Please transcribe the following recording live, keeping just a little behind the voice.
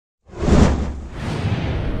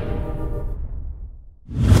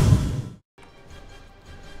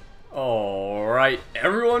Alright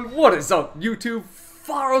everyone, what is up YouTube?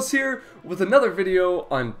 Fahros here with another video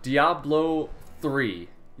on Diablo 3.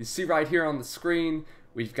 You see right here on the screen,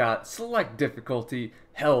 we've got select difficulty,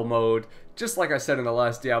 hell mode, just like I said in the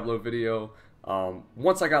last Diablo video.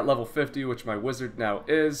 Once I got level 50, which my wizard now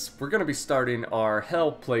is, we're going to be starting our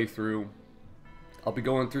hell playthrough. I'll be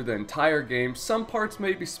going through the entire game. Some parts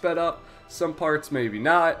may be sped up, some parts maybe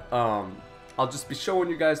not. I'll just be showing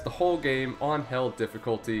you guys the whole game on hell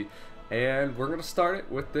difficulty, and we're gonna start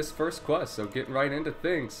it with this first quest. So getting right into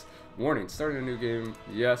things. Warning, starting a new game,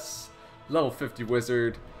 yes, level 50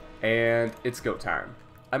 wizard, and it's go time.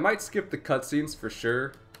 I might skip the cutscenes for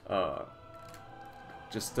sure,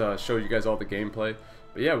 just show you guys all the gameplay.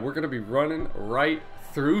 But yeah, we're gonna be running right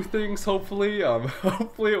through things, hopefully.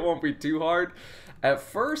 Hopefully it won't be too hard. At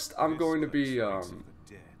first, I'm going to be,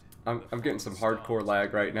 I'm getting some hardcore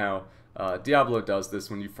lag right now. Diablo does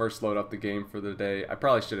this when you first load up the game for the day. I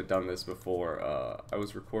probably should have done this before I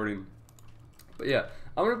was recording. But yeah,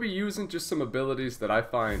 I'm going to be using just some abilities that I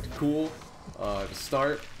find cool to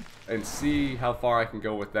start and see how far I can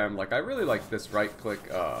go with them. Like, I really like this right click,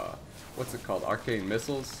 what's it called? Arcane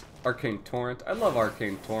Missiles? Arcane Torrent. I love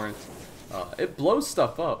Arcane Torrent. It blows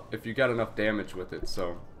stuff up if you got enough damage with it,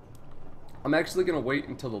 so I'm actually going to wait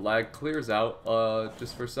until the lag clears out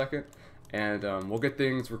just for a second. And we'll get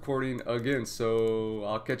things recording again, so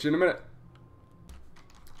I'll catch you in a minute.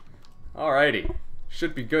 Alrighty,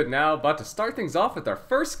 should be good now. About to start things off with our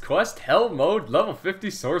first quest, Hell Mode, level 50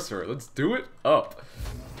 Sorcerer. Let's do it up.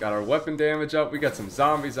 Got our weapon damage up. We got some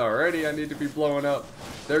zombies already I need to be blowing up.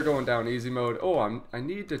 They're going down easy mode. Oh, I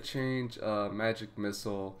need to change magic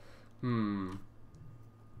missile.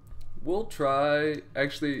 We'll try,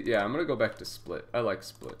 actually, yeah, I'm gonna go back to split. I like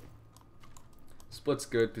split. Split's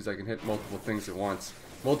good because I can hit multiple things at once.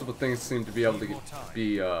 Multiple things seem to be able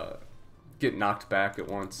to get knocked back at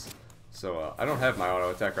once. So I don't have my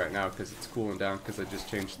auto attack right now because it's cooling down because I just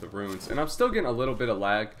changed the runes. And I'm still getting a little bit of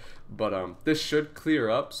lag, but this should clear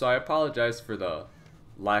up. So I apologize for the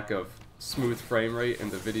lack of smooth frame rate in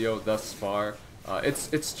the video thus far.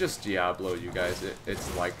 It's just Diablo, you guys.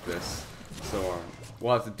 It's like this. So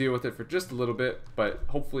we'll have to deal with it for just a little bit, but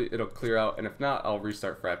hopefully it'll clear out, and if not, I'll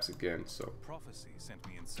restart Fraps again. So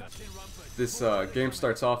this game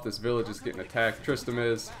starts off, this village is getting attacked, Tristram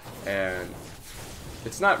is, and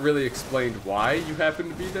it's not really explained why you happen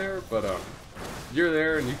to be there, but you're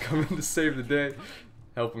there and you come in to save the day,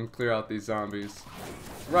 help them clear out these zombies.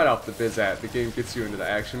 Right off the bizat, the game gets you into the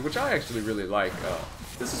action, which I actually really like.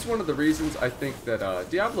 This is one of the reasons I think that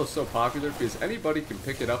Diablo is so popular, because anybody can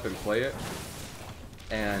pick it up and play it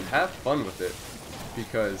and have fun with it,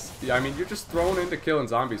 because yeah, I mean, you're just thrown into killing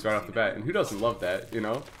zombies right off the bat, and who doesn't love that, you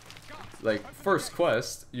know? Like, first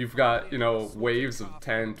quest, you've got, you know, waves of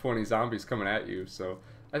 10, 20 zombies coming at you, so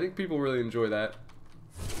I think people really enjoy that.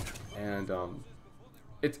 And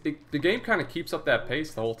the game kind of keeps up that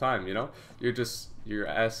pace the whole time, you know? You're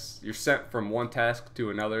sent from one task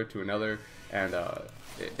to another, and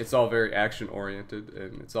it's all very action oriented,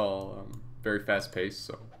 and it's all very fast paced,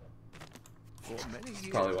 so that's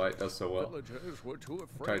probably why it does so well.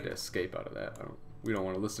 I tried to escape out of that. We don't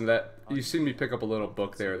want to listen to that. You see me pick up a little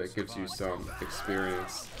book there that gives you some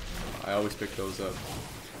experience. I always pick those up.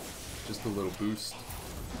 Just a little boost.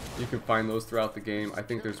 You can find those throughout the game. I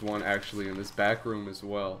think there's one actually in this back room as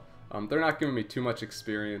well. They're not giving me too much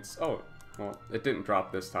experience. Oh, well, it didn't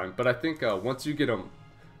drop this time. But I think once you get them,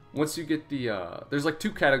 there's like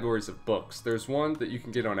two categories of books. There's one that you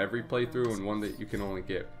can get on every playthrough, and one that you can only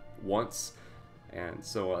get once. And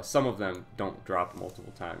so some of them don't drop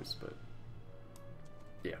multiple times, but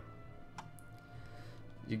yeah.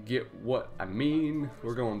 You get what I mean.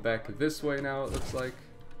 We're going back this way now, it looks like.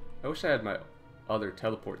 I wish I had my other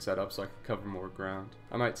teleport set up so I could cover more ground.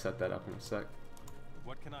 I might set that up in a sec.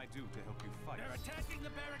 What can I do to help you fight? They're attacking the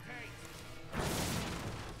barricade.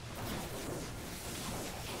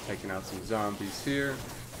 Taking out some zombies here.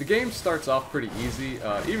 The game starts off pretty easy.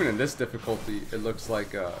 Even in this difficulty, it looks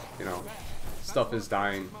like you know, stuff is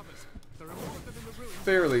dying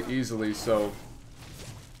fairly easily, so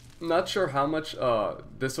I'm not sure how much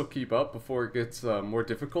this will keep up before it gets more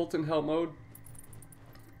difficult in hell mode.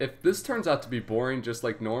 If this turns out to be boring just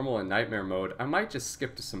like normal and nightmare mode, I might just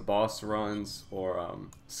skip to some boss runs, or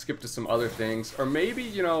skip to some other things, or maybe,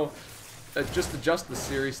 you know, just adjust the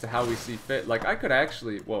series to how we see fit. Like, I could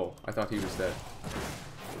actually, whoa, I thought he was dead,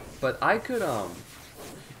 but I could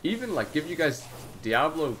even like give you guys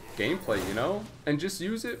Diablo gameplay, you know, and just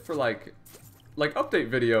use it for like update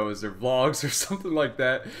videos or vlogs or something like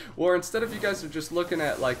that, or instead of you guys are just looking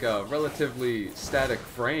at like a relatively static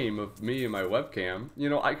frame of me and my webcam, you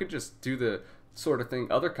know, I could just do the sort of thing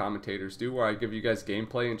other commentators do, where I give you guys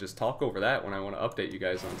gameplay and just talk over that when I want to update you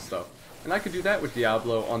guys on stuff. And I could do that with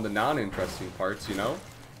Diablo on the non-interesting parts, you know,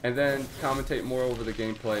 and then commentate more over the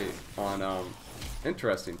gameplay on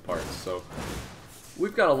interesting parts. So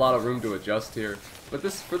we've got a lot of room to adjust here, but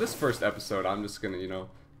for this first episode, I'm just gonna, you know,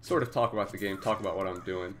 sort of talk about the game, talk about what I'm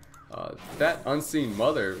doing. That unseen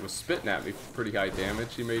mother was spitting at me for pretty high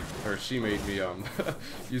damage. She made me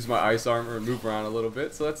use my ice armor and move around a little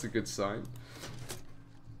bit, so that's a good sign.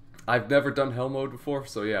 I've never done hell mode before,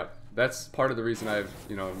 so yeah, that's part of the reason I have,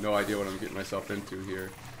 you know, no idea what I'm getting myself into here.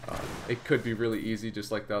 It could be really easy,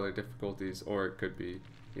 just like the other difficulties, or it could be,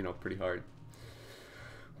 you know, pretty hard.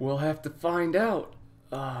 We'll have to find out.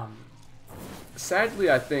 Sadly,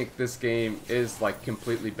 I think this game is like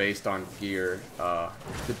completely based on gear.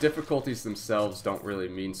 The difficulties themselves don't really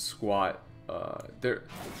mean squat.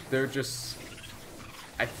 They're just,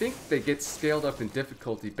 I think they get scaled up in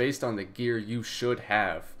difficulty based on the gear you should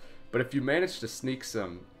have. But if you manage to sneak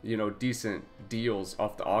some, you know, decent deals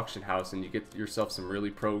off the auction house and you get yourself some really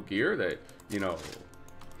pro gear that, you know,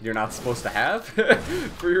 you're not supposed to have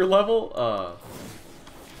for your level,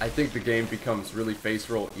 I think the game becomes really face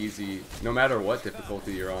roll easy no matter what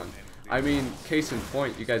difficulty you're on. I mean, case in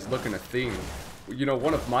point, you guys look in a theme. You know,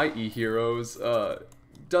 one of my e-heroes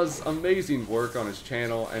does amazing work on his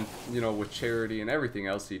channel and, you know, with charity and everything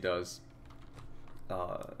else he does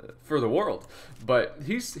for the world. But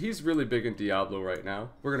he's really big in Diablo right now.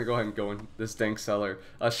 We're going to go ahead and go in this dank cellar.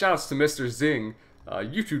 Shoutouts to Mr. Zing,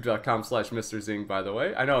 youtube.com/Mr. Zing, by the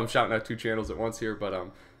way. I know I'm shouting out 2 channels at once here, but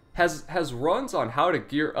has runs on how to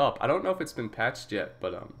gear up. I don't know if it's been patched yet,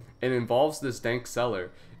 but it involves this dank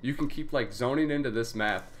cellar. You can keep like zoning into this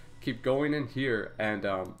map, keep going in here, and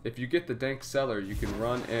if you get the dank cellar, you can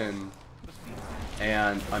run in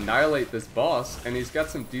and annihilate this boss, and he's got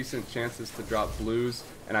some decent chances to drop blues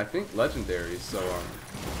and I think legendaries. So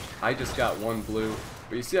I just got 1 blue,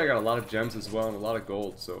 but you see I got a lot of gems as well and a lot of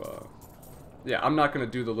gold. So yeah, I'm not gonna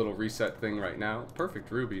do the little reset thing right now.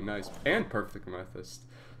 Perfect ruby, nice, and perfect amethyst.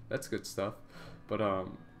 That's good stuff. But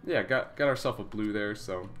yeah, got ourselves a blue there,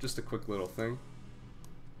 so just a quick little thing.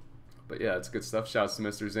 But yeah, it's good stuff. Shouts to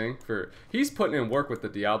Mr. Zing he's putting in work with the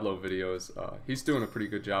Diablo videos. He's doing a pretty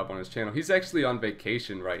good job on his channel. He's actually on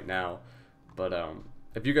vacation right now, but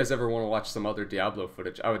if you guys ever want to watch some other Diablo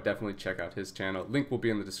footage, I would definitely check out his channel. Link will be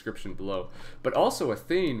in the description below. But also a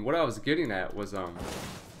theme, what I was getting at was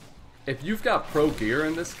if you've got pro gear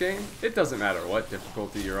in this game, it doesn't matter what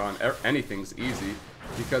difficulty you're on, anything's easy.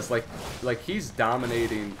 Because like he's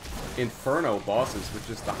dominating Inferno bosses, which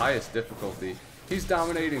is the highest difficulty. He's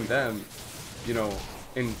dominating them, you know,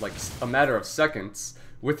 in like a matter of seconds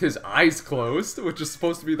with his eyes closed, which is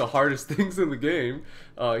supposed to be the hardest things in the game.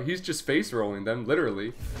 He's just face rolling them,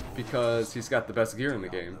 literally, because he's got the best gear in the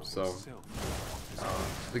game. So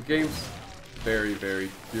the game's very,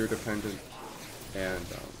 very gear dependent, and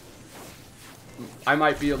I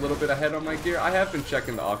might be a little bit ahead on my gear. I have been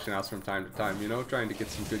checking the auction house from time to time, you know, trying to get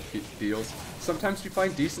some good deals. Sometimes you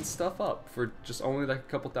find decent stuff up for just only like a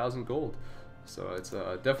couple thousand gold. So it's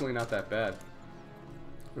definitely not that bad.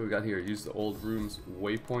 What do we got here? Use the old rooms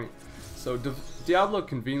waypoint. So Diablo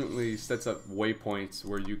conveniently sets up waypoints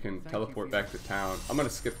where you can teleport back to town. I'm going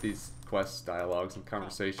to skip these quest dialogues and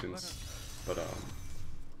conversations. But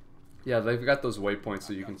yeah, they've got those waypoints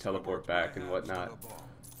so you can teleport back and whatnot.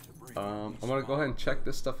 I'm gonna go ahead and check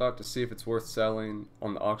this stuff out to see if it's worth selling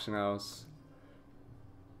on the auction house.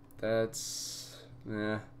 That's,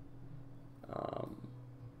 I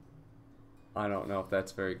don't know if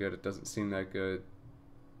that's very good. It doesn't seem that good.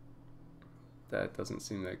 That doesn't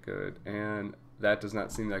seem that good, and that does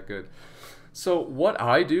not seem that good. So what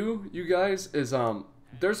I do, you guys, is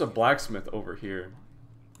there's a blacksmith over here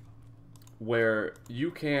where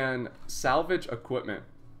you can salvage equipment.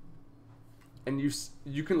 And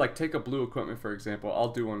you can like take a blue equipment, for example.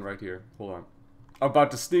 I'll do one right here. Hold on. I'm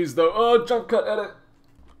about to sneeze though. Oh, jump cut edit.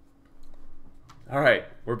 Alright,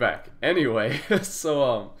 we're back. Anyway,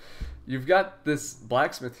 so you've got this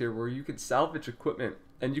blacksmith here where you can salvage equipment.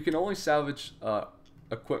 And you can only salvage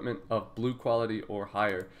equipment of blue quality or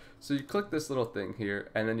higher. So you click this little thing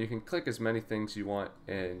here, and then you can click as many things you want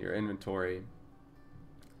in your inventory.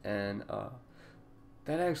 And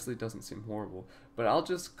that actually doesn't seem horrible, but I'll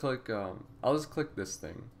just click this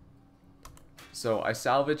thing. So I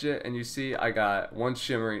salvage it, and you see I got 1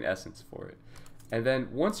 shimmering essence for it. And then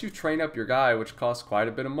once you train up your guy, which costs quite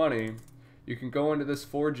a bit of money, you can go into this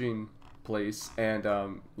forging place and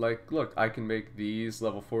like, look, I can make these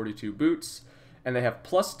level 42 boots, and they have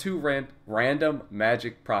 +2 random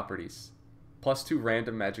magic properties. +2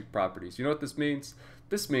 random magic properties. You know what this means?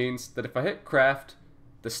 This means that if I hit craft,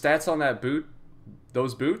 the stats on that boot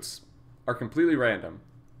those boots are completely random.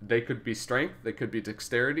 They could be strength, they could be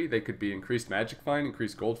dexterity, they could be increased magic find,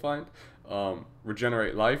 increased gold find,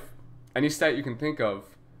 regenerate life, any stat you can think of,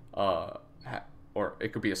 or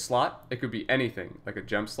it could be a slot, it could be anything, like a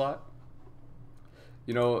gem slot.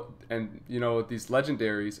 You know, and you know, these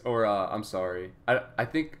legendaries, or I'm sorry, I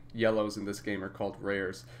think yellows in this game are called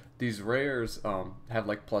rares. These rares have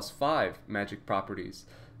like +5 magic properties,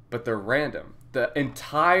 but they're random. The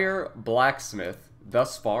entire blacksmith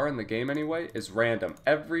thus far in the game anyway is random.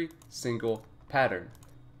 Every single pattern.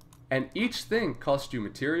 And each thing costs you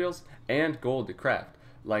materials and gold to craft.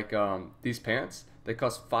 Like these pants, they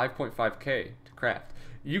cost 5.5k to craft.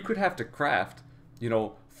 You could have to craft, you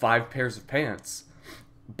know, 5 pairs of pants,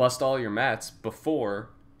 bust all your mats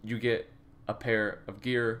before you get a pair of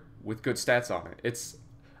gear with good stats on it.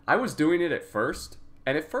 I was doing it at first,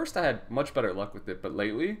 and at first I had much better luck with it, but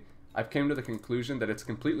lately I've came to the conclusion that it's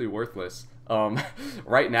completely worthless.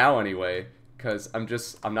 Right now anyway, because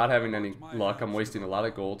I'm not having any luck. I'm wasting a lot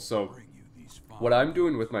of gold. So what I'm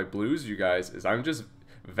doing with my blues, you guys, is I'm just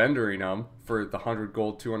vendoring them for the 100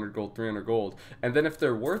 gold, 200 gold, 300 gold. And then if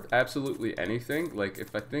they're worth absolutely anything, like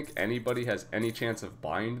if I think anybody has any chance of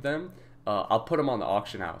buying them, I'll put them on the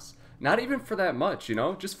auction house. Not even for that much, you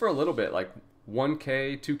know, just for a little bit, like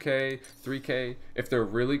 1k, 2k, 3k. If they're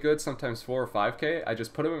really good, sometimes 4 or 5k, I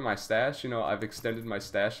just put them in my stash. You know, I've extended my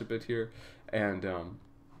stash a bit here, and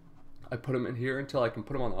I put them in here until I can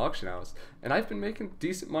put them on the auction house. And I've been making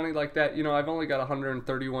decent money like that. You know, I've only got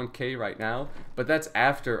 131k right now, but that's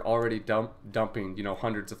after already dumping, you know,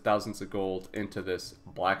 hundreds of thousands of gold into this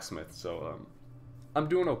blacksmith. So I'm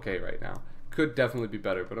doing okay right now. Could definitely be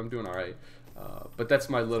better, but I'm doing all right. But that's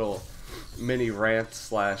my little mini rant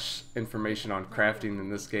slash information on crafting in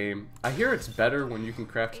this game. I hear it's better when you can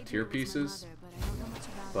craft tier pieces,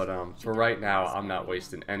 but for right now, I'm not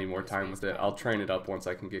wasting any more time with it. I'll train it up once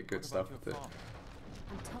I can get good stuff with it.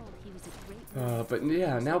 But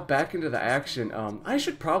yeah, now back into the action. I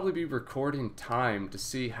should probably be recording time to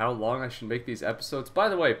see how long I should make these episodes. By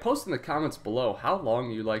the way, post in the comments below how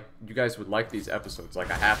long you guys would like these episodes. Like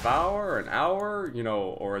a half hour, an hour, you know,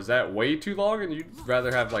 or is that way too long and you'd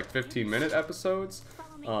rather have like 15-minute episodes?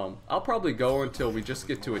 I'll probably go until we just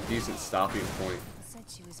get to a decent stopping point.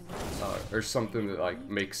 Or something that like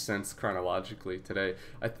makes sense chronologically today.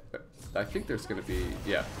 I think there's gonna be,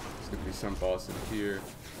 yeah, there's gonna be some boss in here.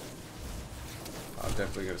 I'm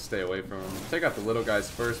definitely going to stay away from them. Take out the little guys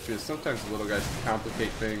first, because sometimes the little guys can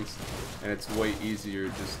complicate things, and it's way easier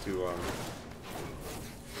just to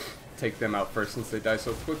take them out first since they die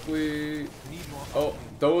so quickly. Oh,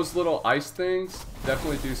 those little ice things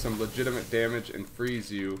definitely do some legitimate damage and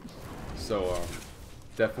freeze you, so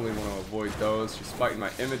definitely want to avoid those. She's fighting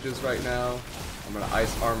my images right now. I'm going to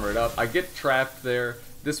ice armor it up. I get trapped there.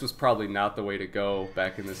 This was probably not the way to go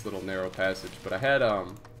back in this little narrow passage, but I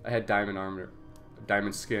had diamond armor.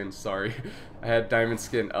 Diamond skin, sorry. I had diamond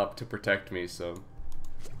skin up to protect me, so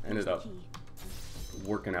ended up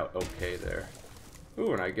working out okay there.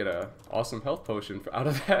 Ooh, and I get a awesome health potion out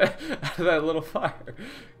of that little fire.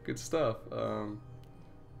 Good stuff.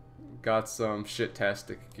 Got some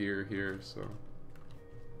shit-tastic gear here, so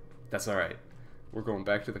that's alright. We're going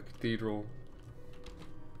back to the cathedral.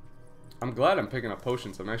 I'm glad I'm picking up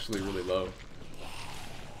potions. I'm actually really low.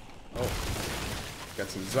 Oh. Got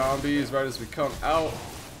some zombies right as we come out.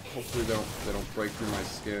 Hopefully they don't break through my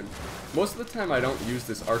skin. Most of the time I don't use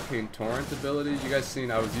this arcane torrent ability. You guys seen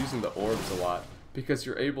I was using the orbs a lot because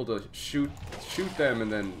you're able to shoot them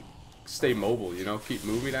and then stay mobile, you know, keep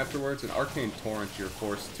moving afterwards. In arcane torrent you're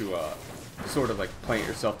forced to sort of like plant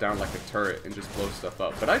yourself down like a turret and just blow stuff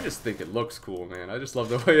up. But I just think it looks cool, man. I just love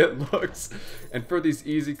the way it looks. And for these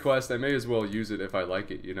easy quests I may as well use it if I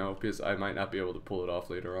like it, you know, because I might not be able to pull it off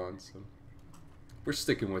later on, so we're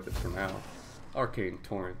sticking with it for now. Arcane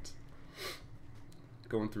Torrent.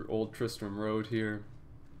 Going through Old Tristram Road here.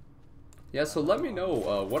 Yeah, so let me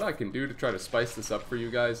know what I can do to try to spice this up for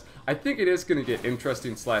you guys. I think it is going to get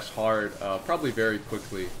interesting slash hard, probably very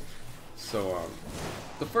quickly. So,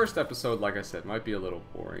 the first episode, like I said, might be a little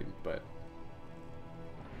boring, but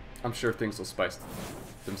I'm sure things will spice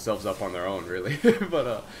themselves up on their own, really.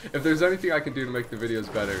 But if there's anything I can do to make the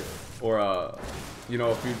videos better, or you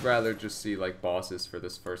know, if you'd rather just see like bosses for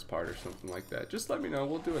this first part or something like that, just let me know.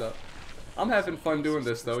 We'll do it up. I'm having fun doing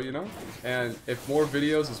this though, you know, and if more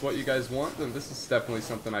videos is what you guys want, then this is definitely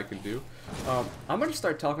something I can do. I'm gonna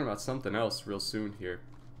start talking about something else real soon here.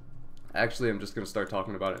 Actually, I'm just going to start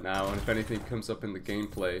talking about it now, and if anything comes up in the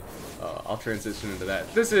gameplay, I'll transition into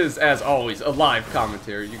that. This is, as always, a live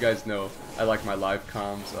commentary. You guys know I like my live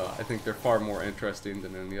comms. I think they're far more interesting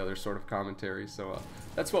than any other sort of commentary, so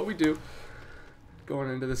that's what we do. Going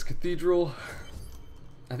into this cathedral.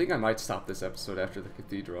 I think I might stop this episode after the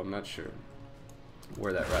cathedral. I'm not sure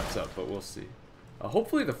where that wraps up, but we'll see.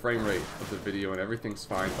 Hopefully the frame rate of the video and everything's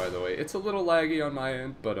fine, by the way. It's a little laggy on my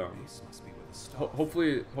end, but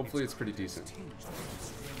hopefully it's pretty decent.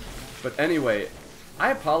 But anyway,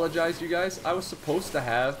 I apologize, you guys. I was supposed to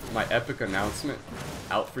have my epic announcement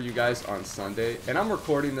out for you guys on Sunday, and I'm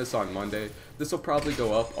recording this on Monday. This will probably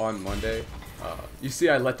go up on Monday. You see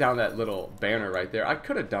I let down that little banner right there. I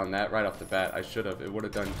could have done that right off the bat. I should have. It would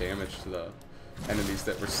have done damage to the enemies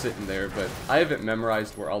that were sitting there, but I haven't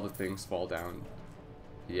memorized where all the things fall down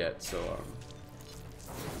yet, so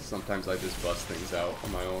sometimes I just bust things out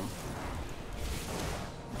on my own.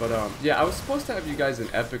 But yeah, I was supposed to have you guys an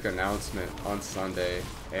epic announcement on Sunday,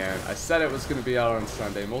 and I said it was going to be out on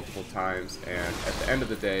Sunday multiple times, and at the end of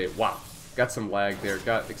the day, wow, got some lag there,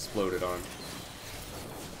 got exploded on.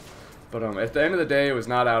 But at the end of the day, it was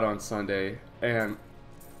not out on Sunday, and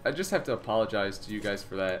I just have to apologize to you guys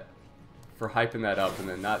for that, for hyping that up and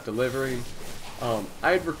then not delivering.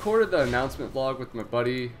 I had recorded the announcement vlog with my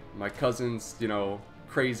buddy, my cousin's, you know,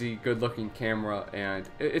 crazy good-looking camera, and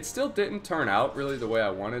it still didn't turn out really the way I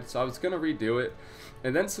wanted, so I was gonna redo it.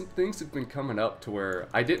 And then some things have been coming up to where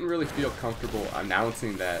I didn't really feel comfortable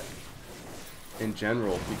announcing that in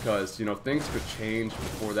general, because, you know, things could change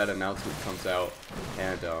before that announcement comes out,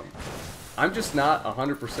 and I'm just not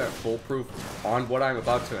 100% foolproof on what I'm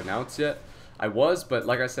about to announce yet. I was, but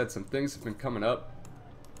like I said, some things have been coming up,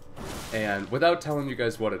 and without telling you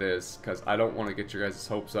guys what it is, because I don't want to get your guys'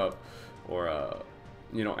 hopes up or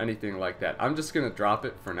you know, anything like that, I'm just gonna drop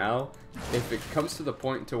it for now. If it comes to the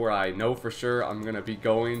point to where I know for sure I'm gonna be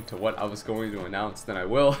going to what I was going to announce, then I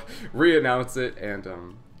will re-announce it and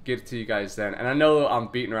get it to you guys then. And I know I'm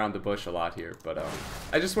beating around the bush a lot here, but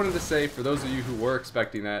I just wanted to say, for those of you who were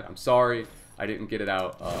expecting that, I'm sorry I didn't get it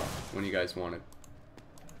out when you guys wanted.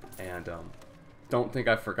 And don't think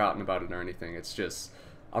I've forgotten about it or anything. It's just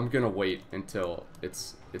I'm gonna wait until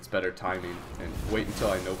it's better timing and wait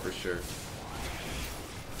until I know for sure.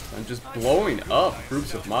 I'm just blowing up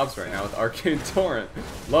groups of mobs right now with Arcane Torrent.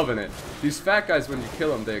 Loving it. These fat guys, when you kill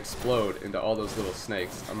them, they explode into all those little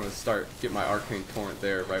snakes. I'm going to get my Arcane Torrent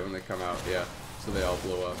there right when they come out. Yeah, so they all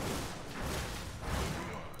blow up.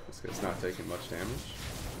 This guy's not taking much damage.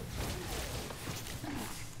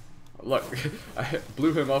 Look, I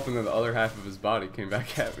blew him up and then the other half of his body came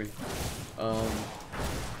back at me.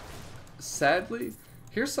 Sadly,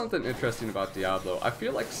 here's something interesting about Diablo. I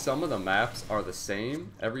feel like some of the maps are the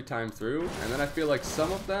same every time through, and then I feel like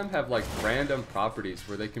some of them have like random properties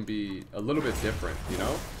where they can be a little bit different, you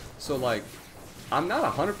know? So like, I'm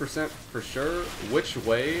not 100% for sure which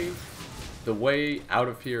way the way out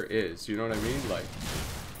of here is, you know what I mean? Like,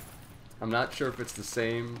 I'm not sure if it's the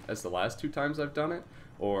same as the last 2 times I've done it,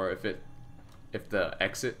 or if the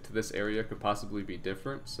exit to this area could possibly be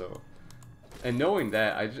different, so... And knowing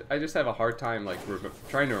that, I just have a hard time, like,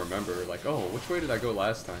 trying to remember, like, oh, which way did I go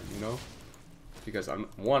last time, you know? Because, I'm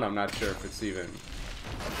not sure if it's even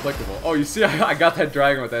applicable. Oh, you see, I got that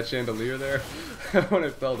dragon with that chandelier there when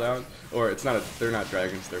it fell down. Or, they're not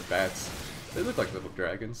dragons, they're bats. They look like little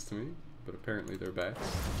dragons to me, but apparently they're bats.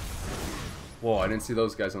 Whoa, I didn't see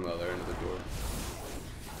those guys on the other end of the door.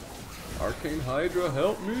 Arcane Hydra,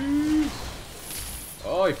 help me!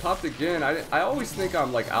 Oh, he popped again. I always think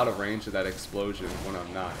I'm like out of range of that explosion when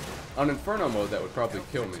I'm not. On Inferno mode, that would probably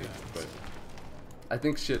kill me, but I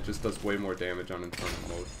think shit just does way more damage on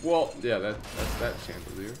Inferno mode. Well, yeah, that's that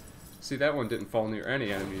chandelier. See, that one didn't fall near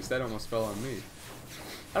any enemies. That almost fell on me.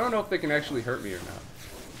 I don't know if they can actually hurt me or not.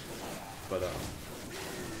 But,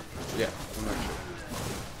 yeah, I'm not sure.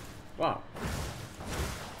 Wow.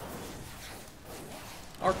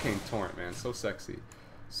 Arcane Torrent, man, so sexy.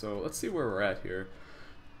 So, let's see where we're at here.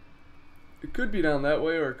 It could be down that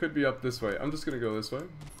way, or it could be up this way. I'm just gonna go this way.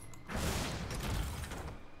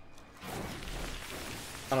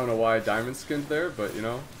 I don't know why I diamond skinned there, but you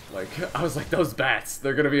know, like, I was like, those bats,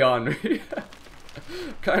 they're gonna be on me.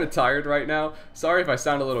 Kind of tired right now. Sorry if I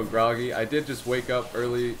sound a little groggy. I did just wake up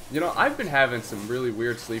early. You know, I've been having some really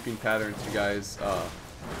weird sleeping patterns, you guys.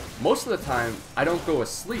 Most of the time, I don't go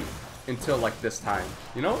asleep until like this time.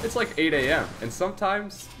 You know, it's like 8 AM. And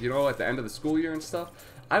sometimes, you know, at the end of the school year and stuff,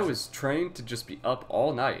 I was trained to just be up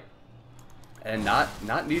all night and not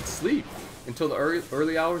need sleep until the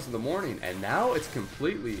early hours of the morning. And now it's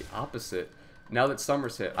completely opposite. Now that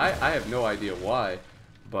summer's hit, I have no idea why,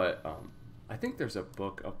 but I think there's a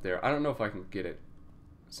book up there. I don't know if I can get it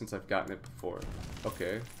since I've gotten it before.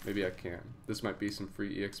 Okay, maybe I can. This might be some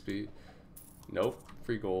free EXP. Nope,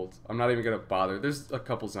 free gold. I'm not even gonna bother. There's a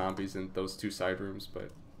couple zombies in those 2 side rooms, but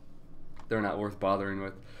they're not worth bothering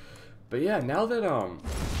with. But yeah, now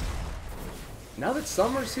that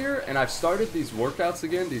summer's here and I've started these workouts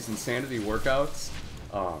again, these insanity workouts,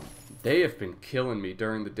 they have been killing me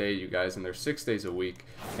during the day, you guys, and they're 6 days a week.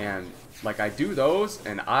 And like I do those,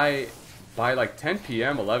 and by like 10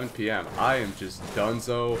 p.m., 11 p.m., I am just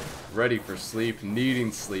donezo, ready for sleep,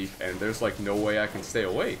 needing sleep, and there's like no way I can stay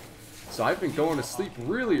awake. So I've been going to sleep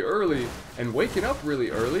really early and waking up really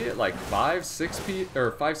early at like 5, 6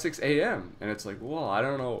 a.m. And it's like, whoa, I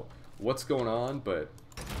don't know what's going on, but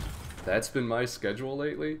that's been my schedule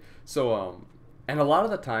lately. So, and a lot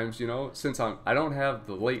of the times, you know, since I don't have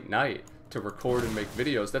the late night to record and make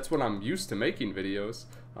videos, that's when I'm used to making videos.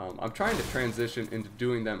 I'm trying to transition into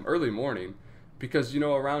doing them early morning because, you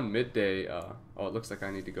know, around midday, oh, it looks like I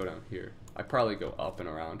need to go down here. I probably go up and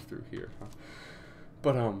around through here, huh?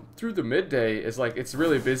 But through the midday is like, it's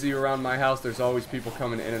really busy around my house. There's always people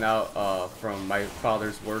coming in and out from my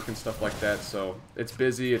father's work and stuff like that. So it's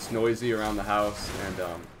busy, it's noisy around the house,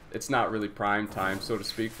 and it's not really prime time, so to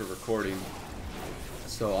speak, for recording.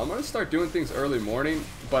 So I'm gonna start doing things early morning,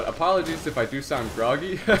 but apologies if I do sound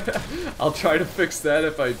groggy. I'll try to fix that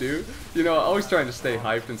if I do. You know, always trying to stay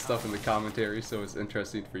hyped and stuff in the commentary, so it's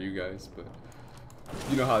interesting for you guys, but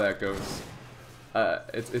you know how that goes.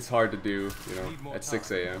 It's hard to do, you know, at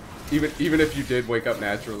 6 a.m. Even if you did wake up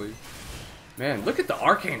naturally. Man, look at the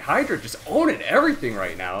Arcane Hydra just owning everything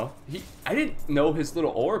right now. I didn't know his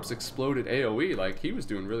little orbs exploded AoE. Like, he was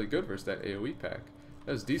doing really good versus that AoE pack.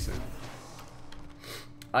 That was decent.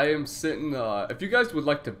 I am sitting, if you guys would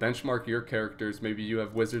like to benchmark your characters, maybe you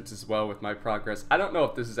have wizards as well with my progress. I don't know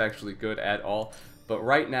if this is actually good at all, but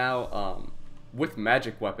right now, with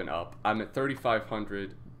magic weapon up, I'm at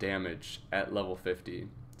 3,500 damage at level 50.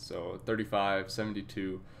 So 35,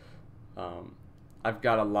 72. I've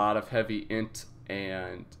got a lot of heavy int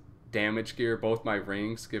and damage gear. Both my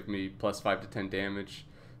rings give me plus 5 to 10 damage.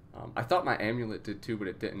 I thought my amulet did too, but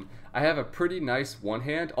it didn't. I have a pretty nice one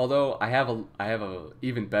hand, although I have a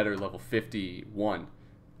even better level 51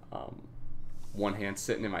 one hand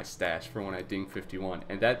sitting in my stash for when I ding 51.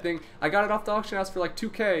 And that thing, I got it off the auction house for like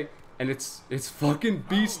 2K, and it's fucking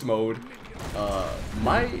beast mode.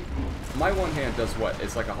 My one hand does what?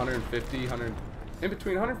 It's like 150, in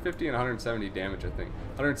between 150 and 170 damage, I think.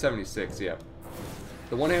 176, yeah.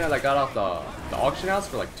 The one hand that I got off the auction house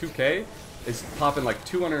for like 2K is popping like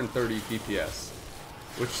 230 DPS,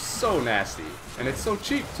 which is so nasty, and it's so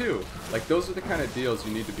cheap too. Like, those are the kind of deals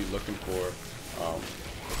you need to be looking for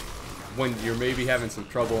when you're maybe having some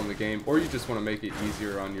trouble in the game, or you just want to make it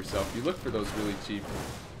easier on yourself. You look for those really cheap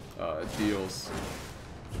deals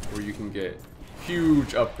where you can get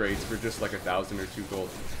huge upgrades for just like 1,000 or 2 gold.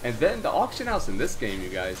 And then the auction house in this game, you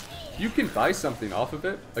guys, you can buy something off of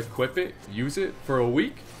it, equip it, use it for a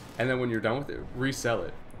week, and then when you're done with it, resell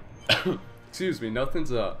it. Excuse me,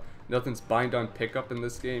 nothing's bind on pickup in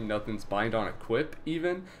this game, nothing's bind on equip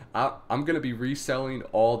even. I'm gonna be reselling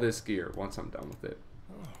all this gear once I'm done with it.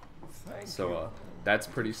 So that's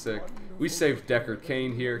pretty sick. We saved Deckard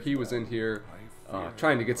Cain here. He was in here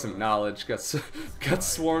trying to get some knowledge, got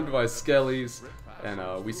swarmed by skellies,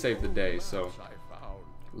 and we saved the day. So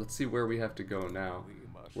let's see where we have to go now.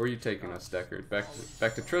 Where are you taking us, Deckard?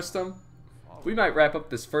 Back to Tristram? We might wrap up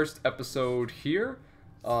this first episode here.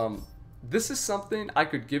 This is something I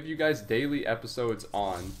could give you guys daily episodes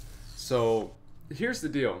on. So here's the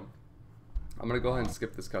deal. I'm gonna go ahead and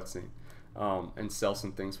skip this cutscene and sell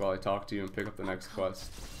some things while I talk to you and pick up the next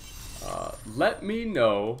quest. Let me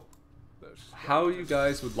know how you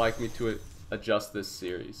guys would like me to adjust this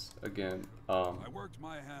series. Again,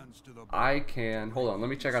 I can, hold on, let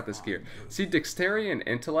me check out this gear. See, dexterity and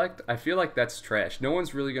intellect, I feel like that's trash. No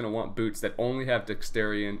one's really going to want boots that only have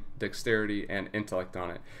dexterity and intellect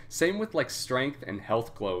on it. Same with like strength and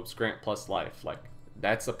health globes, grant plus life. Like,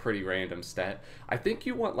 that's a pretty random stat. I think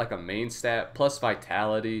you want like a main stat plus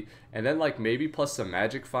vitality, and then like maybe plus some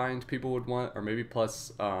magic find people would want, or maybe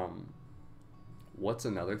plus, what's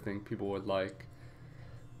another thing people would like?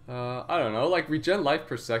 I don't know, like regen life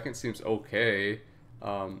per second seems okay.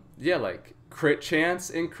 Yeah, like crit chance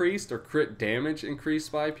increased or crit damage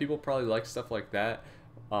increased by, people probably like stuff like that.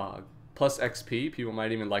 Plus XP, people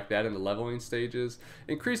might even like that in the leveling stages.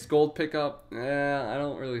 Increased gold pickup, I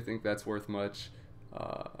don't really think that's worth much.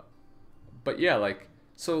 But yeah, like,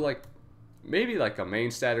 so like maybe like a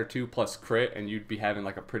main stat or two plus crit, and you'd be having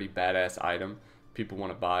like a pretty badass item people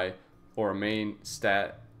want to buy, or a main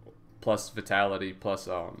stat plus vitality plus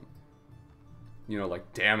you know,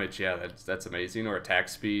 like damage. Yeah, that's amazing. Or attack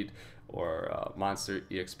speed, or monster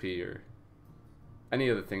EXP, or any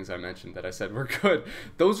of the things I mentioned that I said were good.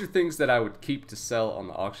 Those are things that I would keep to sell on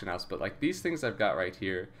the auction house. But like these things I've got right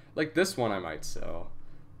here, like this one I might sell,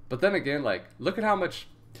 But then again, like, look at how much...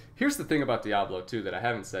 Here's the thing about Diablo 2 that I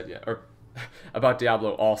haven't said yet, or about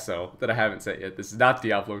Diablo also that I haven't said yet. This is not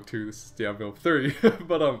Diablo 2, this is Diablo 3.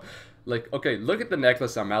 But, like, okay, look at the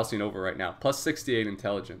necklace I'm mousing over right now. Plus 68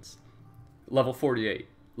 intelligence. Level 48.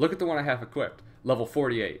 Look at the one I have equipped. Level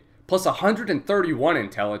 48. Plus 131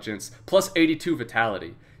 intelligence, plus 82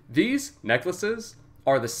 vitality. These necklaces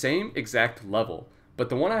are the same exact level, but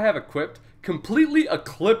the one I have equipped completely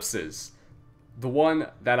eclipses the one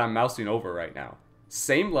that I'm mousing over right now.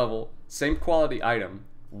 Same level, same quality item.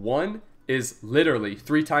 One is literally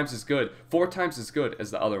 3 times as good, 4 times as good as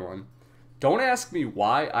the other one. Don't ask me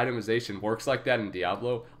why itemization works like that in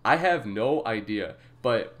Diablo. I have no idea.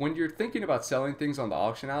 But when you're thinking about selling things on the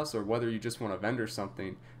auction house, or whether you just want to vendor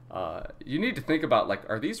something, you need to think about, like,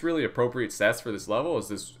 are these really appropriate stats for this level? Is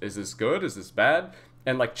this good? Is this bad?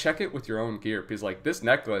 And, like, check it with your own gear, because, like, this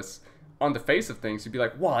necklace, on the face of things, you'd be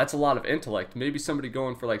like, wow, that's a lot of intellect. Maybe somebody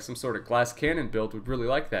going for, like, some sort of glass cannon build would really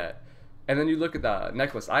like that. And then you look at the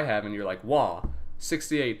necklace I have, and you're like, wow,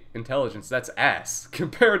 68 intelligence, that's ass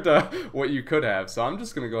compared to what you could have. So I'm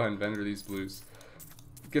just going to go ahead and vendor these blues,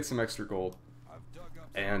 get some extra gold,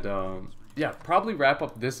 and, yeah, probably wrap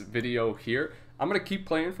up this video here. I'm going to keep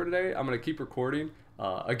playing for today. I'm going to keep recording.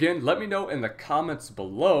 Again, let me know in the comments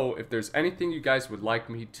below if there's anything you guys would like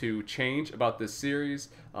me to change about this series,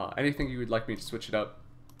 anything you would like me to switch it up,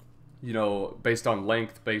 you know, based on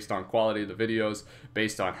length, based on quality of the videos,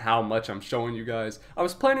 based on how much I'm showing you guys. I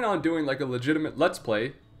was planning on doing like a legitimate Let's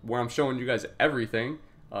Play where I'm showing you guys everything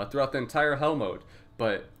throughout the entire Hell mode.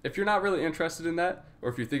 But if you're not really interested in that, or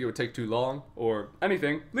if you think it would take too long, or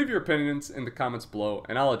anything, leave your opinions in the comments below,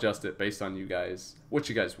 and I'll adjust it based on you guys, what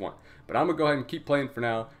you guys want. But I'm going to go ahead and keep playing for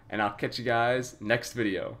now, and I'll catch you guys next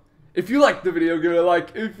video. If you liked the video, give it a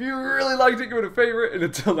like. If you really liked it, give it a favorite. And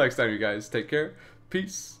until next time, you guys, take care.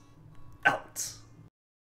 Peace out.